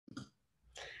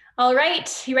All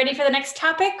right, you ready for the next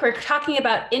topic? We're talking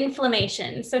about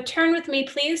inflammation. So turn with me,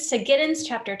 please, to Giddens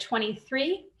chapter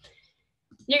 23.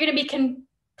 You're going to be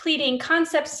completing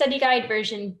Concept Study Guide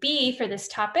version B for this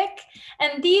topic.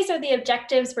 And these are the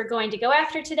objectives we're going to go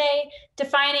after today: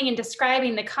 defining and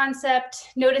describing the concept,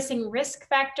 noticing risk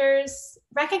factors,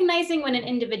 recognizing when an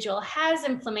individual has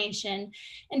inflammation,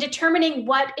 and determining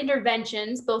what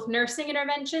interventions, both nursing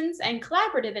interventions and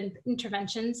collaborative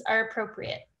interventions, are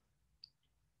appropriate.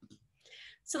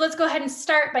 So let's go ahead and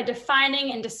start by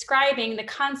defining and describing the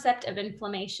concept of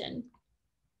inflammation.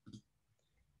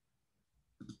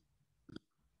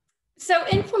 So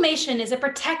inflammation is a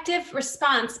protective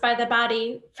response by the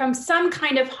body from some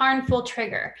kind of harmful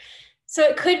trigger. So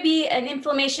it could be an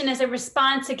inflammation as a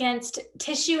response against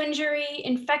tissue injury,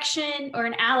 infection, or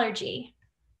an allergy.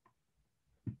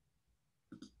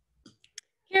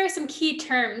 Here are some key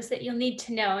terms that you'll need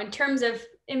to know in terms of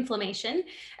inflammation.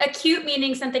 Acute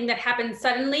meaning something that happens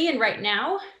suddenly and right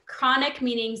now. Chronic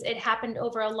meaning it happened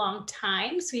over a long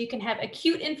time. So you can have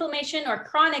acute inflammation or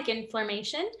chronic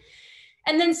inflammation.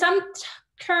 And then some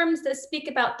terms that speak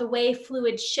about the way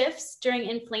fluid shifts during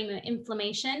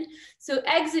inflammation. So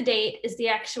exudate is the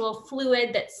actual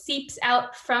fluid that seeps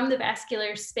out from the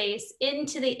vascular space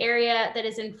into the area that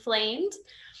is inflamed.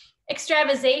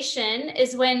 Extravasation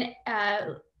is when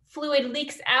fluid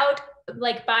leaks out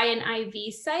like by an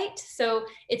IV site. So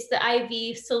it's the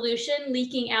IV solution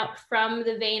leaking out from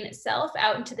the vein itself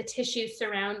out into the tissue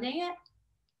surrounding it.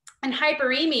 And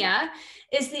hyperemia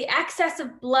is the excess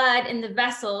of blood in the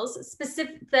vessels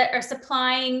that are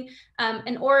supplying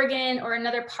an organ or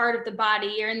another part of the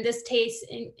body, or in this case,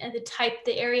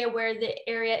 the area where the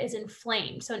area is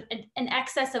inflamed. So an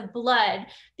excess of blood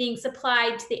being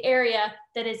supplied to the area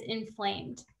that is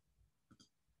inflamed.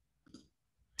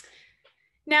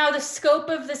 Now, the scope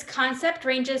of this concept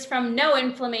ranges from no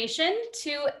inflammation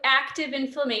to active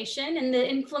inflammation, and the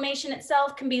inflammation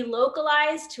itself can be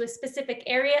localized to a specific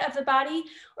area of the body,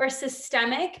 or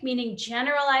systemic, meaning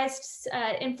generalized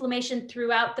inflammation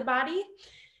throughout the body.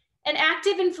 And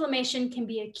active inflammation can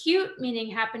be acute, meaning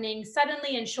happening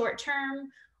suddenly and short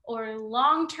term, or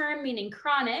long term, meaning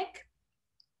chronic.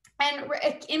 And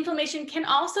inflammation can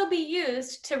also be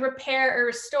used to repair or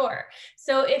restore.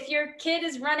 So if your kid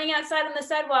is running outside on the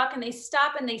sidewalk and they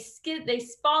stop and they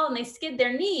fall and they skid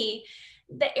their knee,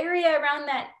 the area around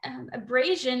that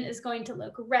abrasion is going to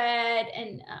look red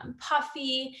and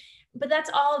puffy, but that's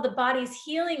all of the body's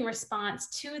healing response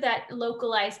to that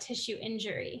localized tissue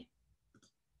injury.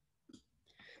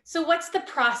 So what's the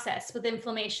process with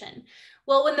inflammation?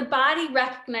 Well, when the body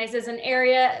recognizes an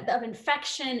area of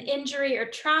infection, injury, or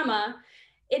trauma,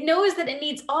 it knows that it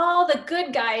needs all the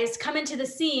good guys come into the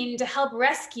scene to help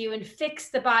rescue and fix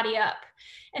the body up.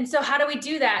 And so how do we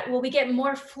do that? Well, we get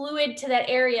more fluid to that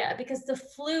area because the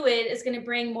fluid is going to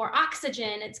bring more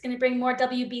oxygen. It's going to bring more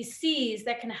WBCs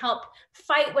that can help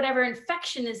fight whatever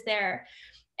infection is there.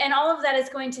 And all of that is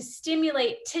going to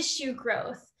stimulate tissue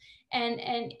growth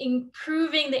and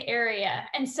improving the area.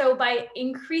 And so by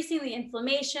increasing the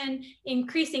inflammation,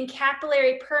 increasing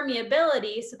capillary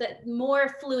permeability so that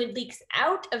more fluid leaks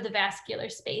out of the vascular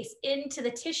space into the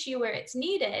tissue where it's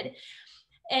needed,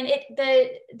 and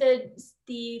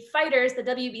the fighters, the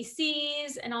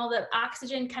WBCs and all the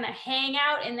oxygen kind of hang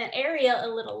out in that area a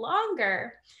little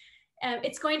longer,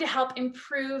 it's going to help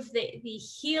improve the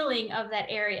healing of that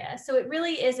area. So it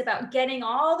really is about getting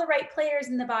all the right players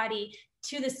in the body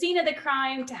to the scene of the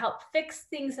crime to help fix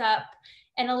things up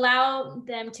and allow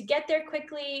them to get there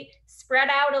quickly, spread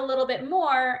out a little bit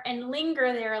more, and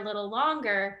linger there a little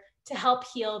longer to help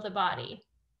heal the body.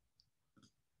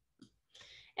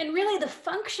 And really the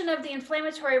function of the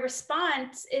inflammatory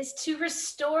response is to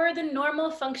restore the normal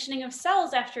functioning of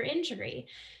cells after injury.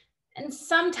 And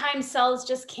sometimes cells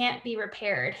just can't be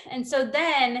repaired. And so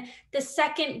then the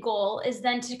second goal is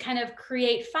then to kind of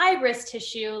create fibrous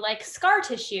tissue like scar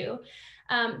tissue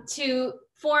to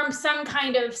form some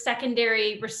kind of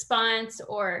secondary response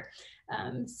or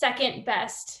second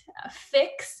best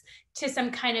fix to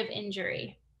some kind of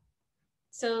injury.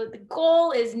 So the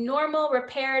goal is normal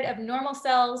repair of normal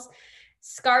cells.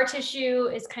 Scar tissue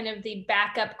is kind of the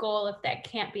backup goal if that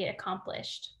can't be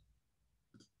accomplished.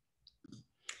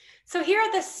 So here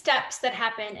are the steps that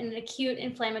happen in an acute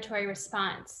inflammatory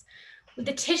response.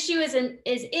 The tissue is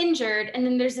injured, and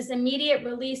then there's this immediate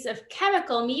release of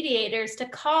chemical mediators to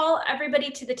call everybody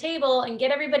to the table and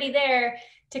get everybody there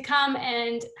to come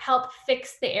and help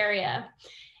fix the area.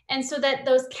 And so that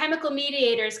those chemical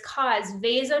mediators cause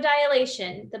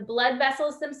vasodilation. The blood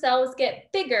vessels themselves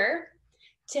get bigger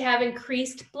to have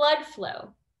increased blood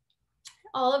flow.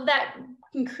 All of that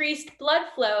increased blood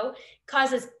flow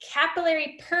causes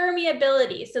capillary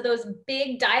permeability. So those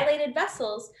big dilated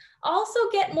vessels also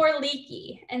get more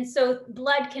leaky. And so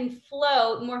blood can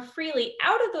flow more freely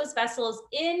out of those vessels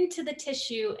into the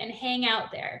tissue and hang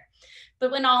out there.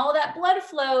 But when all that blood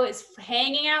flow is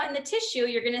hanging out in the tissue,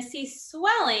 you're going to see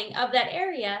swelling of that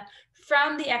area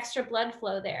from the extra blood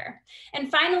flow there. And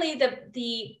finally,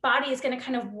 the body is going to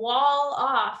kind of wall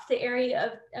off the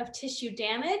area of tissue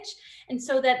damage, and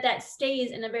so that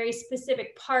stays in a very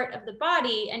specific part of the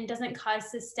body and doesn't cause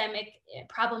systemic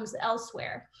problems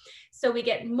elsewhere. So we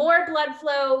get more blood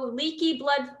flow, leaky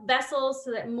blood vessels,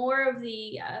 so that more of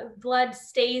the blood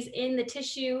stays in the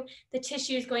tissue. The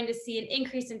tissue is going to see an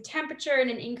increase in temperature and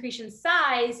an increase in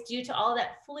size due to all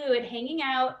that fluid hanging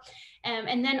out.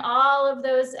 And then all of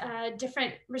those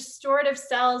different restorative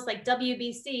cells like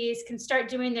WBCs can start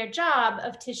doing their job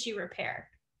of tissue repair.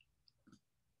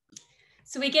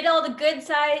 So we get all the good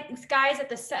guys at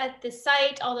the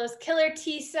site, all those killer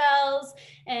T cells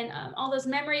and all those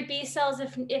memory B cells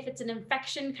if it's an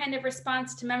infection kind of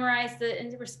response to memorize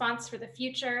the response for the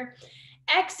future.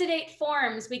 Exudate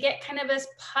forms, we get kind of this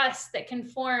pus that can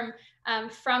form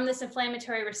from this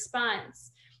inflammatory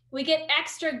response. We get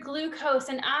extra glucose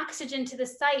and oxygen to the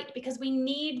site because we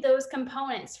need those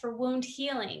components for wound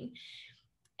healing.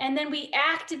 And then we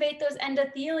activate those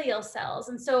endothelial cells.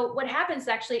 And so what happens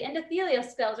actually, endothelial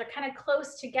cells are kind of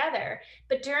close together,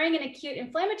 but during an acute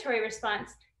inflammatory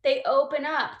response, they open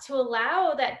up to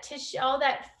allow that tissue, all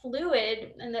that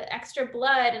fluid and the extra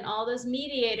blood and all those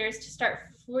mediators to start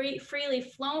freely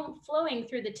flowing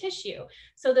through the tissue.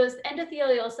 So those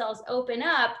endothelial cells open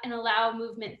up and allow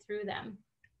movement through them.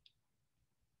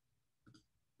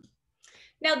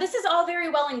 Now, this is all very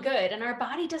well and good, and our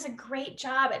body does a great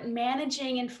job at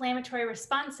managing inflammatory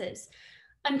responses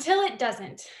until it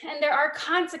doesn't. And there are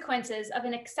consequences of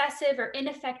an excessive or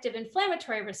ineffective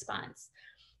inflammatory response.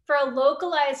 For a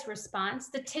localized response,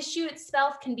 the tissue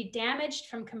itself can be damaged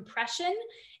from compression.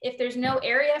 If there's no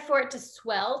area for it to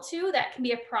swell to, that can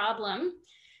be a problem.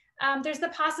 There's the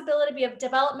possibility of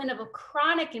development of a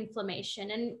chronic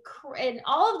inflammation, and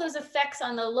all of those effects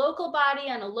on the local body,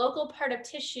 on a local part of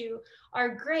tissue,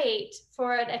 are great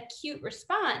for an acute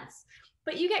response.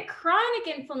 But you get chronic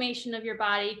inflammation of your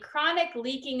body, chronic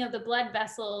leaking of the blood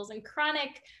vessels, and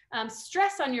chronic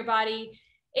stress on your body.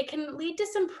 It can lead to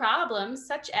some problems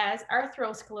such as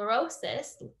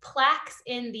atherosclerosis, plaques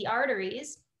in the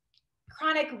arteries,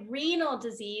 chronic renal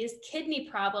disease, kidney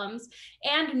problems,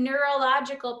 and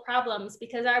neurological problems,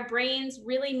 because our brains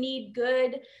really need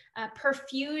good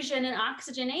perfusion and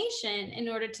oxygenation in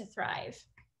order to thrive.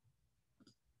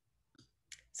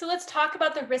 So let's talk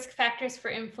about the risk factors for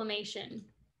inflammation.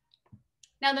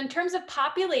 Now, in terms of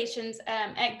populations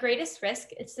at greatest risk,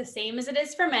 it's the same as it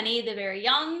is for many, the very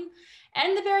young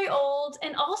and the very old,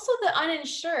 and also the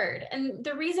uninsured. And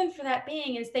the reason for that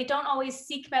being is they don't always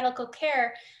seek medical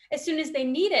care as soon as they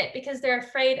need it because they're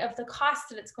afraid of the cost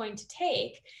that it's going to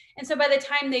take. And so by the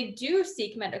time they do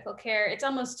seek medical care, it's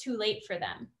almost too late for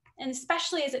them. And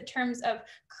especially as in terms of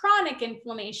chronic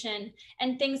inflammation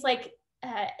and things like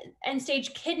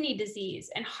end-stage kidney disease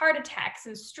and heart attacks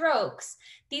and strokes.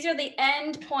 These are the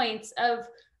end points of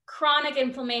chronic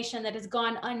inflammation that has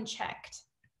gone unchecked.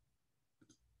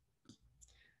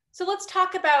 So let's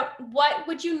talk about what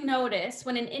would you notice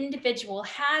when an individual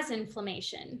has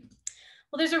inflammation.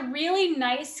 Well, there's a really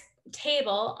nice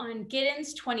table on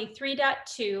Giddens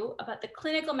 23.2 about the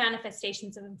clinical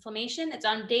manifestations of inflammation. It's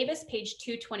on Davis, page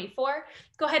 224.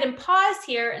 Go ahead and pause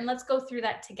here and let's go through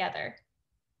that together.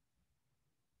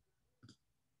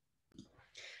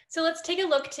 So let's take a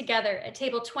look together at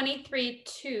table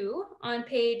 23.2 on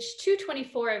page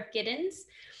 224 of Giddens.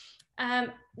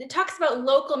 It talks about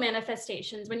local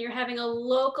manifestations when you're having a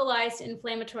localized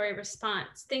inflammatory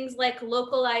response, things like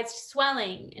localized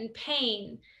swelling and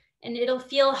pain, and it'll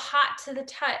feel hot to the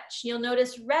touch. You'll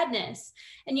notice redness,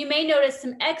 and you may notice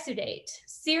some exudate.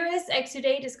 Serous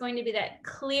exudate is going to be that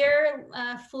clear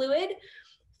fluid.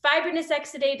 Fibrinous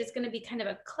exudate is going to be kind of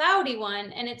a cloudy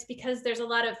one, and it's because there's a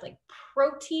lot of like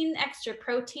protein, extra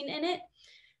protein in it.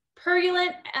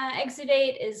 Purulent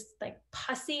exudate is like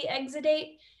pussy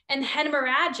exudate, and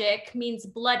hemorrhagic means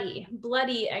bloody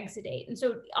exudate. And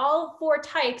so all four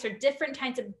types are different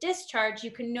kinds of discharge you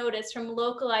can notice from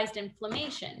localized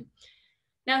inflammation.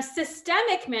 Now,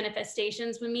 systemic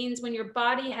manifestations means when your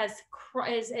body has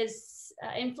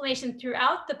inflammation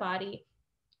throughout the body,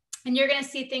 and you're going to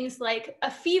see things like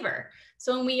a fever.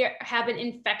 So when we have an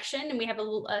infection and we have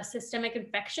a systemic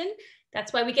infection,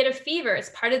 that's why we get a fever.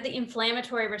 It's part of the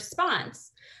inflammatory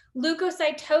response.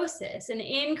 Leukocytosis, an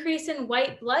increase in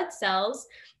white blood cells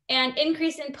and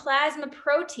increase in plasma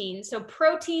proteins. So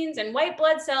proteins and white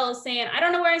blood cells saying, I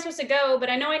don't know where I'm supposed to go,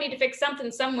 but I know I need to fix something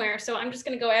somewhere. So I'm just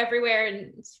going to go everywhere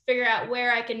and figure out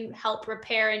where I can help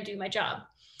repair and do my job.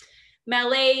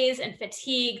 Malaise and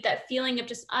fatigue, that feeling of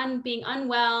just being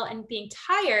unwell and being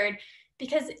tired,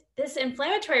 because this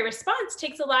inflammatory response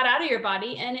takes a lot out of your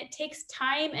body and it takes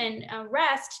time and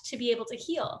rest to be able to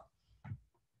heal.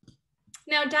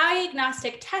 Now,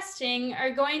 diagnostic testing are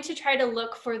going to try to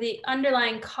look for the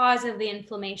underlying cause of the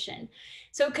inflammation.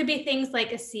 So it could be things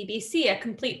like a CBC, a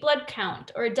complete blood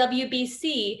count, or a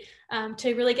WBC,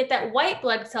 to really get that white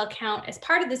blood cell count as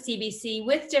part of the CBC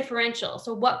with differential.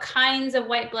 So what kinds of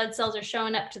white blood cells are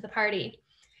showing up to the party?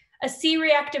 A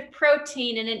C-reactive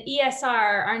protein and an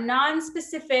ESR are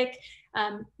non-specific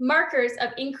markers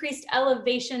of increased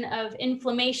elevation of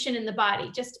inflammation in the body,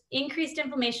 just increased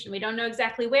inflammation. We don't know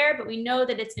exactly where, but we know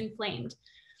that it's inflamed.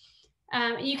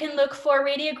 You can look for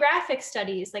radiographic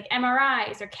studies like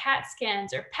MRIs or CAT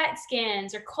scans or PET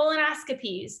scans or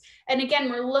colonoscopies. And again,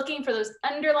 we're looking for those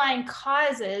underlying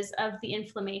causes of the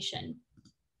inflammation.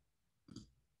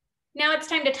 Now it's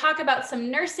time to talk about some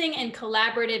nursing and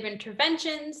collaborative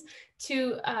interventions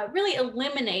to really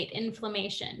eliminate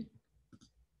inflammation.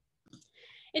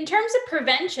 In terms of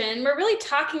prevention, we're really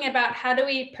talking about how do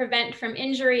we prevent from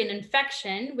injury and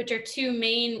infection, which are two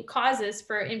main causes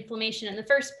for inflammation in the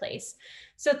first place.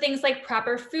 So things like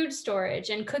proper food storage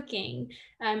and cooking,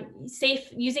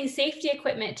 using safety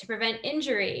equipment to prevent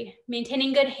injury,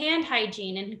 maintaining good hand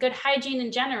hygiene and good hygiene in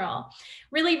general.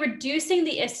 Really reducing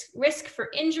the risk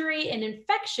for injury and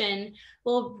infection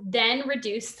will then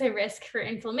reduce the risk for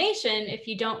inflammation if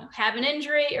you don't have an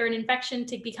injury or an infection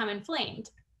to become inflamed.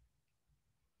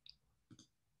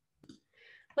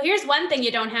 Well, here's one thing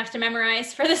you don't have to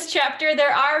memorize for this chapter.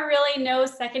 There are really no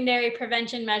secondary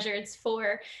prevention measures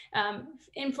for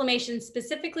inflammation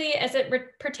specifically as it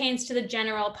pertains to the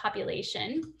general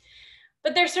population.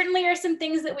 But there certainly are some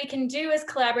things that we can do as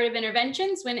collaborative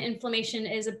interventions when inflammation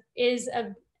is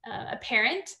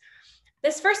apparent.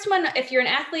 This first one, if you're an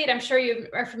athlete, I'm sure you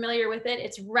are familiar with it.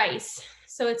 It's RICE.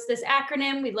 So it's this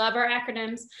acronym. We love our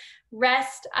acronyms.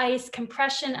 Rest, ice,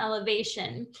 compression,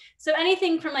 elevation. So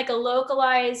anything from like a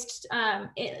localized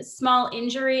small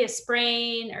injury, a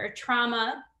sprain or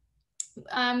trauma,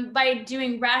 by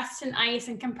doing rest and ice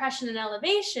and compression and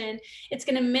elevation, it's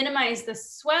going to minimize the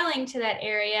swelling to that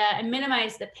area and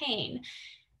minimize the pain.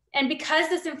 And because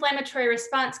this inflammatory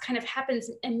response kind of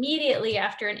happens immediately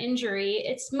after an injury,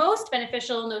 it's most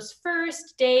beneficial in those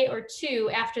first day or two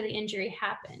after the injury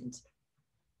happened.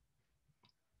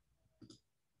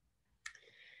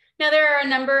 Now, there are a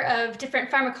number of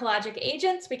different pharmacologic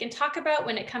agents we can talk about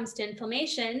when it comes to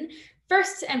inflammation.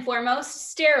 First and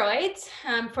foremost, steroids,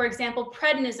 for example,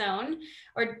 prednisone,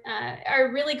 are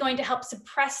really going to help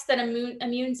suppress that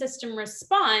immune system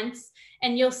response,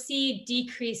 and you'll see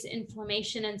decreased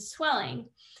inflammation and swelling.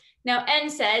 Now,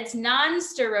 NSAIDs,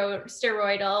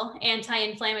 non-steroidal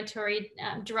anti-inflammatory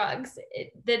drugs,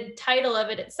 the title of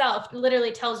it itself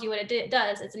literally tells you what it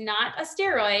does. It's not a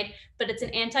steroid, but it's an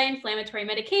anti-inflammatory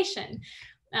medication,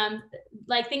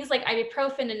 like things like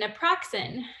ibuprofen and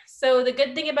naproxen. So the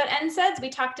good thing about NSAIDs, we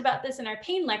talked about this in our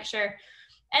pain lecture,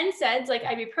 NSAIDs like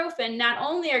ibuprofen not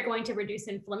only are going to reduce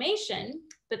inflammation,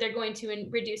 but they're going to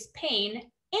reduce pain,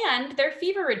 and they're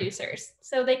fever reducers.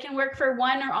 So they can work for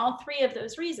one or all three of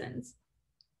those reasons.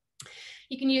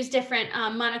 You can use different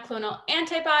monoclonal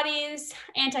antibodies,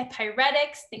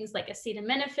 antipyretics, things like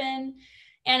acetaminophen,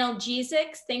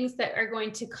 analgesics, things that are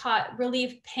going to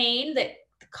relieve pain that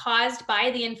caused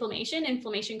by the inflammation.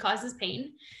 Inflammation causes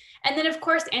pain. And then of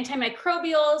course,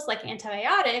 antimicrobials like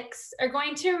antibiotics are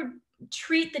going to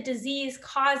treat the disease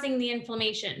causing the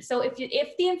inflammation. So if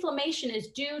the inflammation is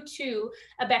due to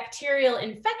a bacterial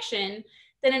infection,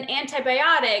 then an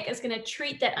antibiotic is going to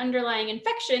treat that underlying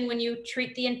infection. When you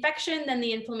treat the infection, then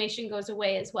the inflammation goes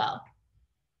away as well.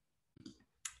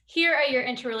 Here are your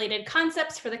interrelated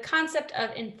concepts for the concept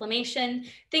of inflammation.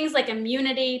 Things like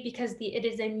immunity, because it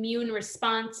is immune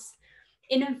response.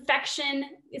 An infection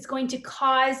is going to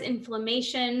cause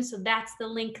inflammation, so that's the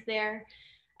link there.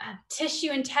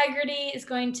 Tissue integrity is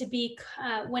going to be,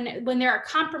 when there are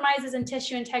compromises in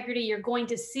tissue integrity, you're going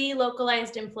to see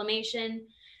localized inflammation.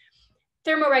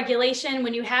 Thermoregulation,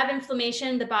 when you have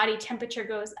inflammation, the body temperature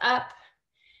goes up.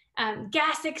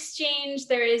 Gas exchange,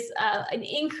 there is an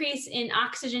increase in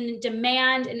oxygen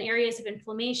demand in areas of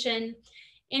inflammation.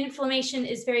 Inflammation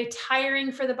is very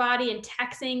tiring for the body and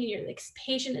taxing. Your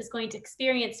patient is going to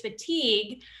experience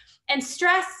fatigue. And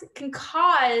stress can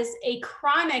cause a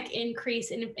chronic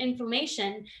increase in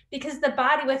inflammation because the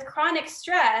body, with chronic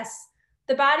stress,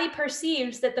 the body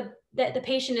perceives that the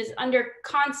patient is under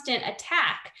constant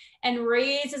attack and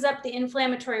raises up the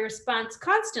inflammatory response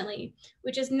constantly,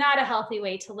 which is not a healthy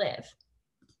way to live.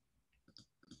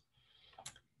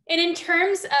 And in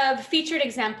terms of featured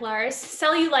exemplars,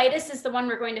 cellulitis is the one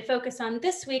we're going to focus on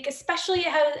this week, especially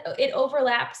how it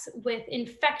overlaps with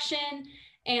infection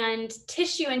and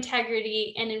tissue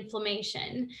integrity and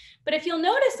inflammation. But if you'll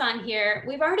notice on here,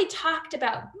 we've already talked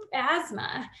about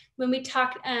asthma when we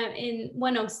talked in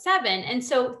 107. And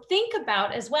so think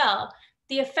about as well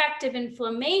the effect of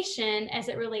inflammation as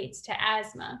it relates to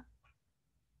asthma.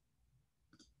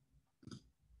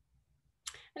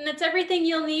 And that's everything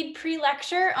you'll need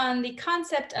pre-lecture on the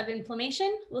concept of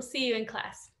inflammation. We'll see you in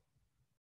class.